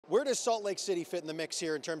Where does Salt Lake City fit in the mix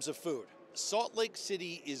here in terms of food? Salt Lake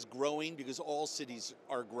City is growing because all cities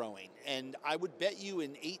are growing. And I would bet you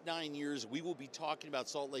in 8-9 years, we will be talking about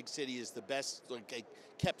Salt Lake City as the best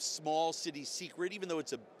kept small city secret, even though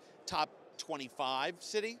it's a top 25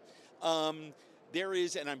 city. There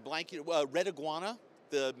is, and I'm blanking, Red Iguana,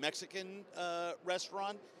 the Mexican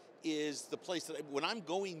restaurant, is the place that when I'm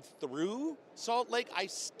going through Salt Lake, I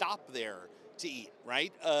stop there to eat,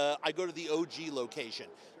 right? I go to the OG location.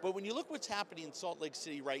 But when you look what's happening in Salt Lake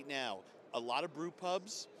City right now, a lot of brew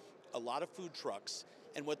pubs, a lot of food trucks,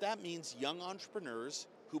 and what that means, young entrepreneurs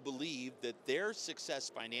who believe that their success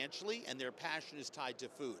financially and their passion is tied to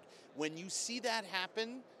food. When you see that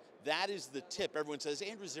happen, that is the tip. Everyone says,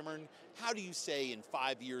 Andrew Zimmern, how do you say in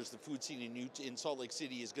 5 years the food scene in Salt Lake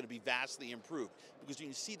City is going to be vastly improved? Because when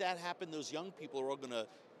you see that happen, those young people are all going to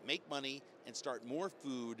make money and start more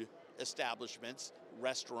food establishments,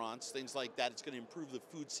 restaurants, things like that. It's going to improve the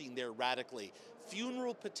food scene there radically.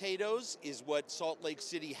 Funeral potatoes is what Salt Lake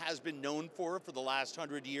City has been known for the last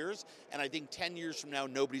 100 years, and I think 10 years from now,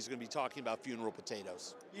 nobody's going to be talking about funeral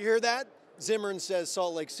potatoes. You hear that? Zimmern says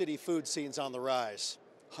Salt Lake City food scene's on the rise.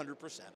 100%.